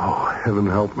 Oh, heaven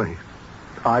help me.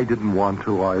 I didn't want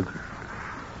to either.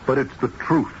 But it's the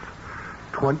truth.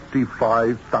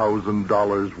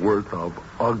 $25,000 worth of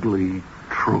ugly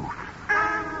truth.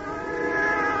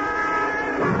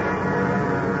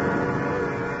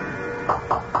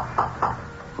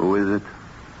 Who is it?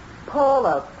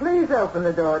 Paula, please open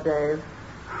the door, Dave.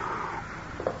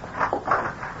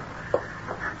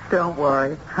 Don't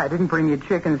worry. I didn't bring you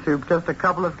chicken soup, just a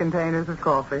couple of containers of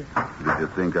coffee. Did you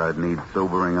think I'd need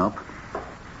sobering up?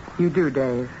 You do,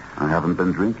 Dave. I haven't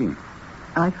been drinking.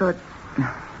 I thought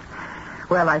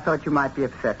you might be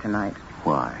upset tonight.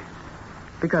 Why?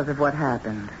 Because of what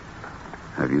happened.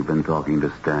 Have you been talking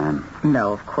to Stan?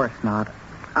 No, of course not.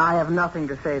 I have nothing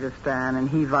to say to Stan, and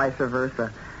he vice versa.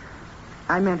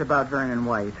 I meant about Vernon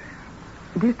White.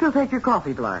 Do you still take your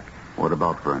coffee black? What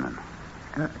about Vernon?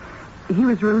 He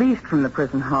was released from the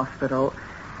prison hospital,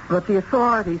 but the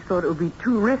authorities thought it would be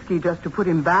too risky just to put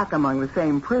him back among the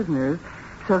same prisoners,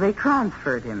 so they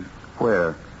transferred him.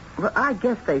 Where? Well, I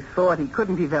guess they thought he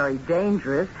couldn't be very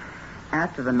dangerous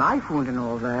after the knife wound and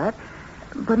all that.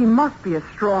 But he must be a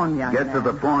strong young man. Get to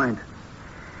the point.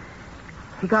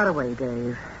 He got away,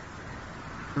 Dave.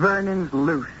 Vernon's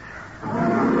loose.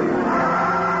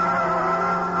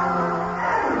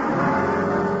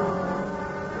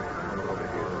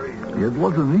 It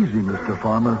wasn't easy, Mr.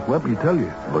 Farmer, let me tell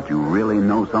you. But you really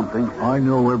know something? I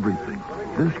know everything.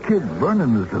 This kid,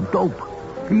 Vernon, is a dope.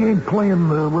 He ain't playing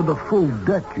with a full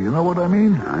deck, you know what I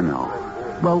mean? I know.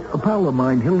 Well, a pal of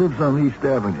mine, he lives on East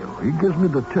Avenue. He gives me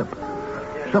the tip.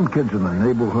 Some kids in the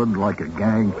neighborhood, like a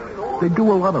gang, they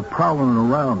do a lot of prowling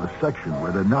around the section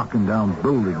where they're knocking down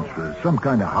buildings for some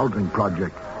kind of housing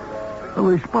project. Well,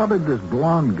 they spotted this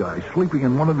blonde guy sleeping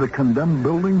in one of the condemned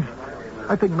buildings.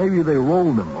 I think maybe they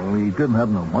rolled him, only he didn't have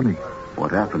no money.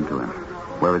 What happened to him?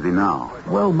 Where is he now?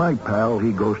 Well, my pal,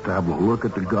 he goes to have a look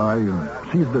at the guy and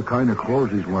sees the kind of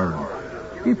clothes he's wearing.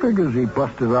 He figures he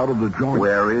busted out of the joint.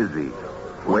 Where is he?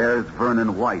 Where's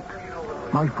Vernon White?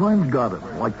 My friend got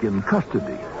him, like in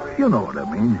custody. You know what I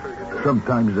mean.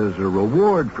 Sometimes there's a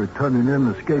reward for turning in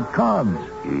escaped cons.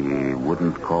 He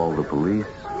wouldn't call the police?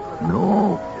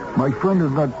 No. My friend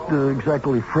is not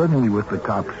exactly friendly with the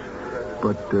cops.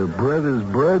 But bread is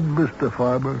bread, Mr.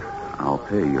 Farmer. I'll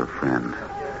pay your friend.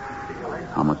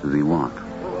 How much does he want?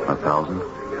 1,000?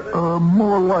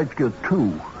 More like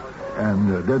 2.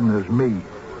 And then there's me.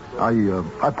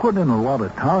 I put in a lot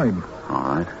of time.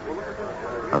 All right.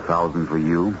 1,000 for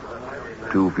you,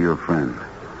 2 for your friend.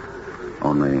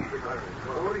 Only,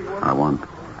 I want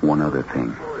one other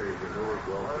thing.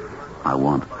 I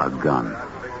want a gun.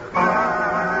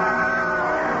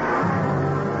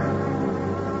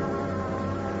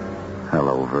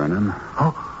 Hello, Vernon.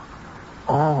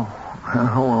 Oh,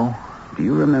 hello. Do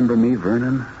you remember me,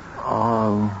 Vernon?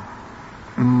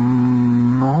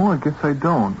 No, I guess I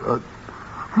don't.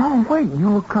 No, wait, you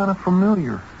look kind of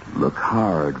familiar. Look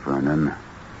hard, Vernon.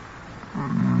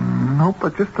 Nope, I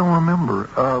just don't remember.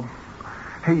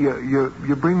 Hey,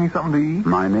 you bring me something to eat?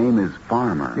 My name is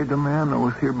Farmer. Hey, the man that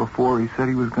was here before, he said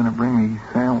he was going to bring me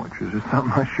sandwiches or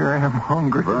something. I sure am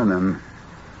hungry. Vernon,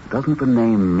 doesn't the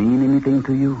name mean anything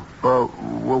to you? Well,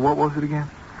 what was it again?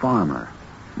 Farmer.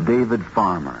 David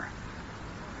Farmer.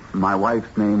 My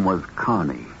wife's name was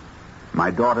Connie.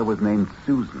 My daughter was named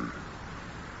Susan.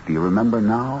 Do you remember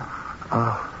now?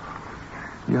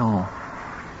 Yeah,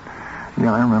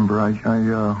 I remember. I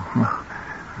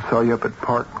saw you up at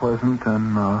Park Pleasant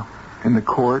and in the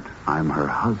court. I'm her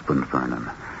husband, Vernon.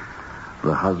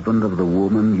 The husband of the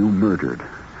woman you murdered.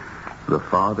 The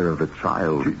father of the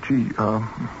child. Gee,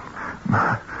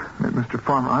 Mr.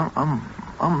 Farmer,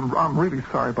 I'm really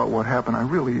sorry about what happened. I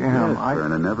really am. Yes,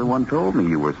 Vernon, everyone told me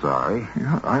you were sorry.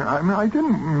 Yeah, I mean, I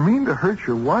didn't mean to hurt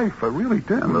your wife. I really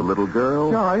didn't. And the little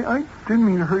girl? Yeah, I didn't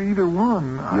mean to hurt either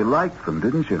one. You liked them,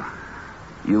 didn't you?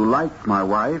 You liked my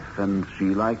wife, and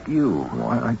she liked you.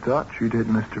 Well, I thought she did,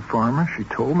 Mr. Farmer. She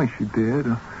told me she did.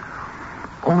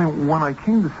 Only when I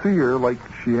came to see her, like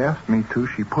she asked me to,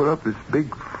 she put up this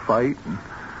big fight, and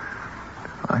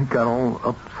I got all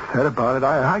upset about it.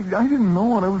 I didn't know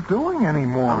what I was doing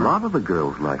anymore. A lot of the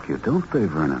girls like you, don't they,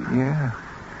 Vernon? Yeah.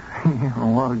 A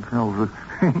lot of girls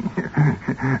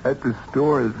at the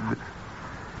store.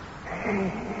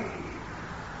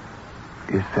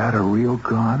 Is that a real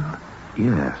gun?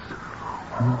 Yes.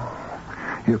 Oh.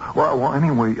 Yeah. Well,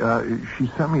 anyway, she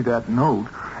sent me that note,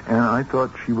 and I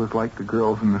thought she was like the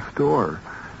girls in the store.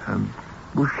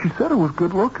 Well, she said it was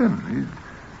good looking.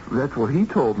 That's what he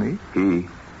told me. He?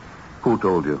 Who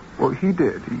told you? Well, he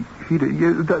did. He did.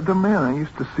 Yeah, the man I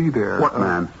used to see there. What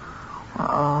man?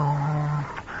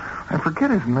 I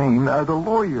forget his name. The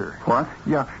lawyer. What?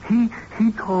 Yeah, he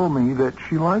told me that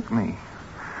she liked me.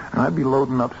 And I'd be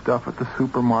loading up stuff at the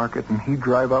supermarket, and he'd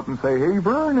drive up and say, "Hey,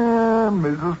 Vernon,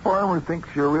 Mrs. Farmer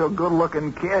thinks you're a real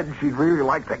good-looking kid. She'd really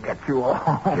like to get you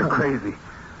all." You're crazy.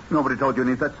 Nobody told you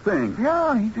any such thing.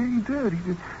 Yeah, he did.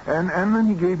 And then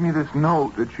he gave me this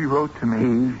note that she wrote to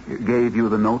me. He gave you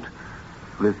the note?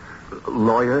 This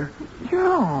lawyer?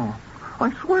 Yeah.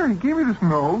 I swear, he gave me this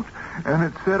note, and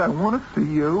it said, "I want to see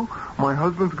you. My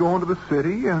husband's going to the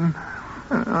city, and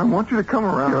I want you to come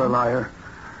around." You're a liar.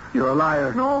 You're a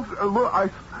liar. No, look,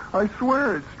 I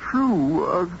swear it's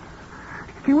true.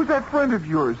 He was that friend of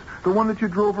yours, the one that you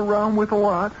drove around with a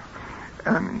lot.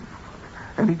 And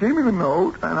he gave me the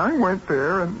note, and I went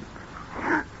there,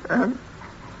 and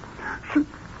she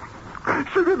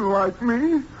didn't like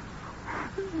me.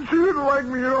 She didn't like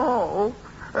me at all.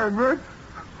 And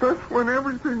that's when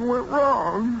everything went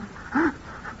wrong.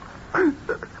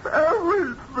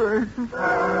 Everything.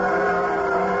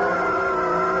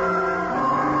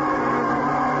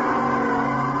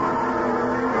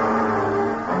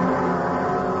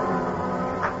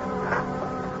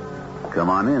 Come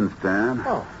on in, Stan.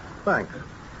 Oh, thanks.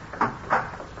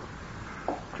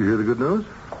 Did you hear the good news?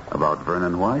 About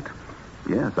Vernon White?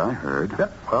 Yes, I heard. Yeah,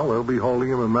 well, they'll be holding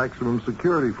him in maximum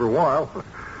security for a while.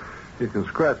 You can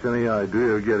scratch any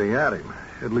idea of getting at him,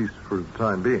 at least for the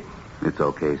time being. It's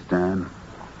okay, Stan.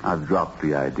 I've dropped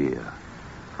the idea.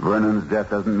 Vernon's death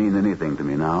doesn't mean anything to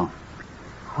me now.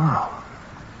 Wow.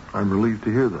 I'm relieved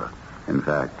to hear that. In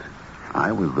fact,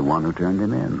 I was the one who turned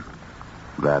him in.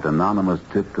 That anonymous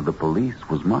tip to the police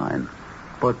was mine.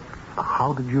 But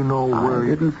how did you know where... I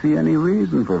didn't see any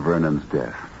reason for Vernon's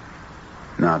death.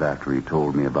 Not after he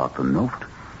told me about the note.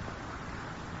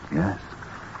 Yes.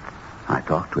 I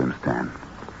talked to him, Stan.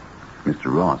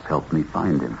 Mr. Ross helped me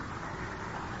find him.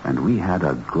 And we had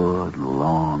a good,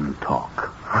 long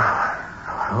talk.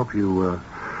 I hope you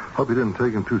didn't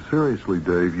take him too seriously,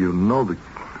 Dave. You know the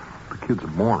kid's a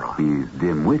moron. He's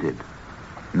dim-witted,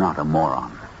 not a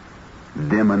moron.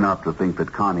 Dim enough to think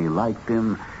that Connie liked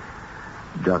him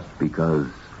just because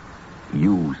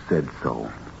you said so.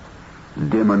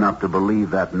 Dim enough to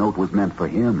believe that note was meant for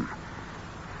him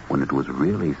when it was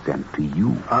really sent to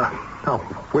you. No,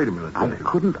 wait a minute, Dave. I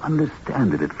couldn't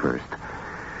understand it at first.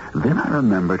 Then I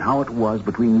remembered how it was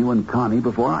between you and Connie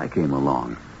before I came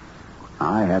along.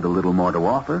 I had a little more to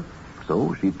offer,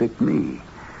 so she picked me.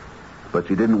 But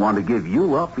she didn't want to give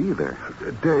you up either.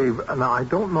 Dave, now I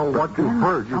don't know what you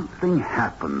heard. Something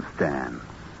happened, Stan.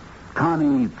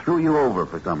 Connie threw you over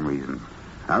for some reason.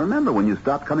 I remember when you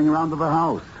stopped coming around to the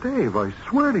house. Dave, I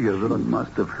swear to you that She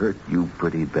must have hurt you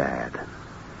pretty bad.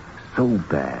 So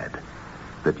bad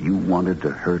that you wanted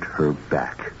to hurt her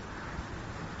back.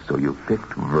 So you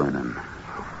picked Vernon.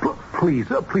 Please,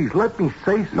 let me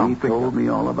say something. He told me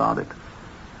all about it.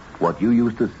 What you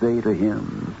used to say to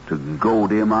him, to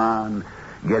goad him on,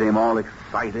 get him all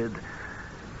excited.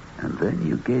 And then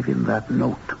you gave him that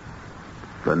note.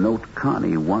 The note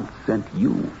Connie once sent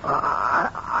you.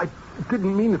 I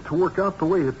didn't mean it to work out the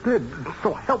way it did.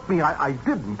 So help me, I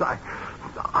didn't.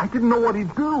 I didn't know what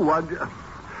he'd do.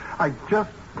 I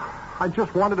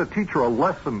just wanted to teach her a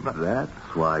lesson. That's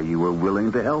why you were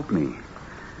willing to help me.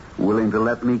 Willing to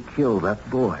let me kill that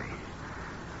boy.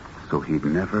 So he'd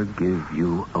never give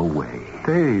you away.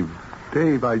 Dave,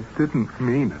 I didn't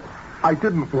mean it. I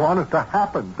didn't want it to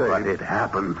happen, Dave. But it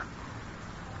happened.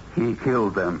 He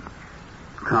killed them.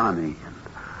 Connie and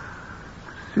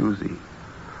Susie.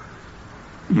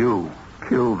 You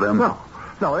killed them. No,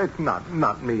 No, it's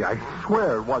not me. I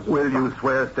swear it wasn't. Will you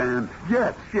swear, Stan?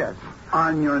 Yes.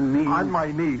 On your knees? On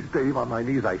my knees, Dave, on my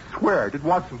knees. I swear it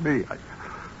wasn't me.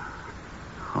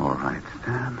 All right,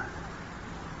 Stan.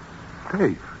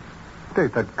 Dave,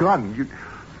 that gun,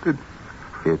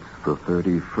 It's the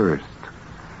 31st,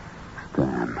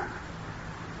 Stan.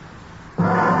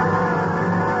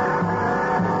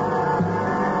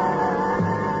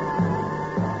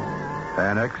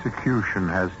 An execution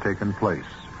has taken place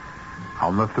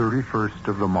on the 31st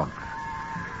of the month.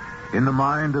 In the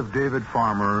mind of David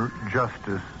Farmer,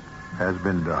 justice has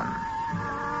been done.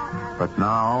 But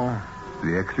now,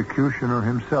 the executioner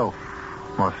himself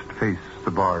must face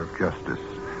the bar of justice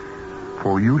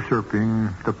for usurping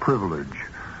the privilege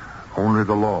only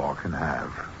the law can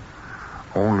have.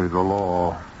 Only the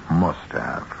law must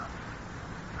have.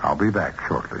 I'll be back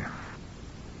shortly.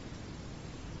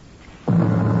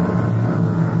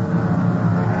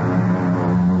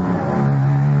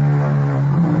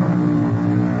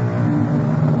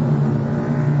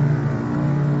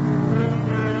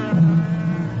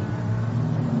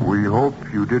 We hope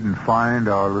you didn't find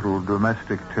our little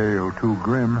domestic tale too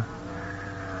grim.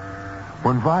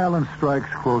 When violence strikes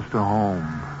close to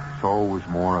home, it's always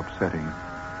more upsetting.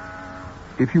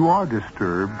 If you are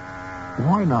disturbed,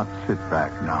 why not sit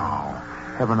back now,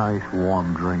 have a nice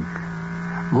warm drink,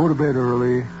 go to bed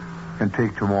early, and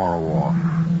take tomorrow off.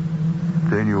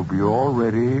 Then you'll be all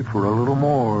ready for a little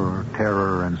more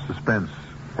terror and suspense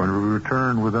when we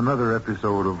return with another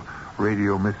episode of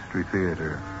Radio Mystery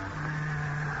Theater.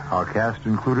 Our cast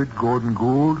included Gordon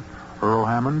Gould, Earl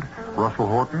Hammond, Russell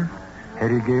Horton,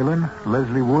 Hetty Galen,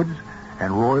 Leslie Woods,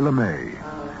 and Roy LeMay.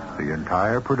 The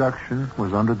entire production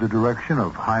was under the direction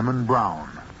of Hyman Brown.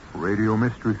 Radio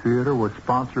Mystery Theater was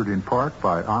sponsored in part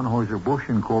by Anheuser-Busch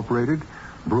Incorporated,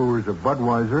 Brewers of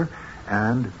Budweiser,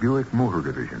 and Buick Motor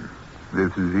Division.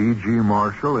 This is E.G.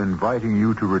 Marshall inviting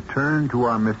you to return to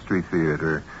our Mystery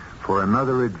Theater for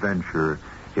another adventure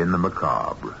in the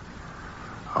macabre.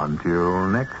 Until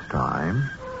next time,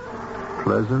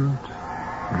 pleasant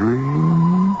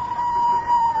dreams.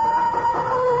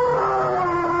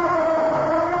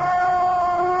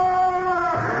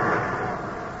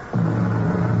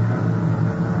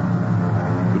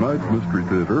 Tonight's Mystery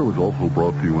Theater was also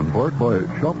brought to you in part by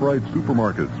ShopRite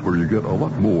Supermarkets, where you get a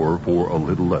lot more for a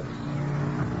little less.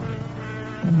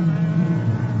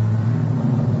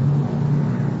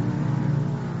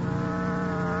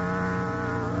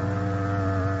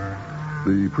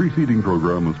 The preceding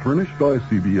program was furnished by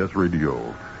CBS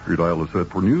Radio. Your dial is set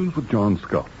for news with John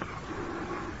Scott.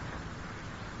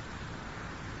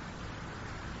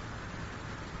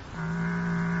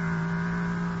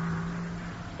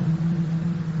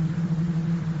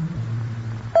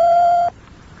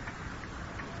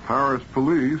 Paris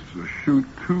police shoot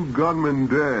 2 gunmen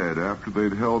dead after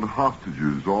they'd held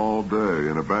hostages all day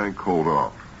in a bank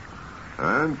holdup.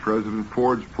 And President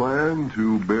Ford's plan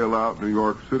to bail out New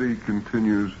York City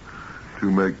continues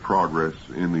to make progress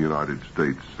in the United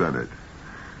States Senate.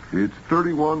 It's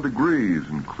 31 degrees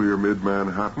in clear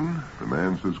mid-Manhattan. The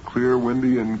man says clear,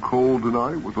 windy, and cold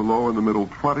tonight with a low in the middle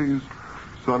 20s.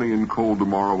 Sunny and cold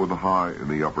tomorrow with a high in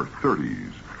the upper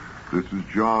 30s. This is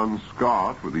John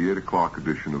Scott with the 8 o'clock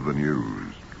edition of the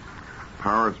news.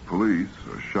 Paris police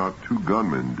shot 2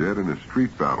 gunmen dead in a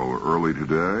street battle early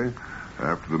today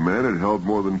after the men had held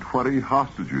more than 20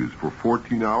 hostages for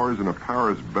 14 hours in a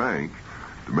Paris bank,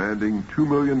 demanding $2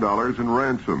 million in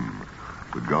ransom.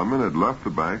 The gunmen had left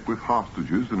the bank with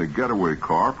hostages in a getaway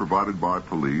car provided by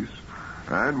police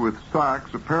and with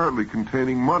sacks apparently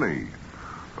containing money.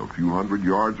 A few hundred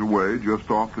yards away, just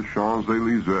off the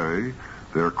Champs-Élysées,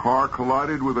 their car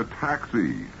collided with a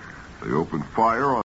taxi. They opened fire on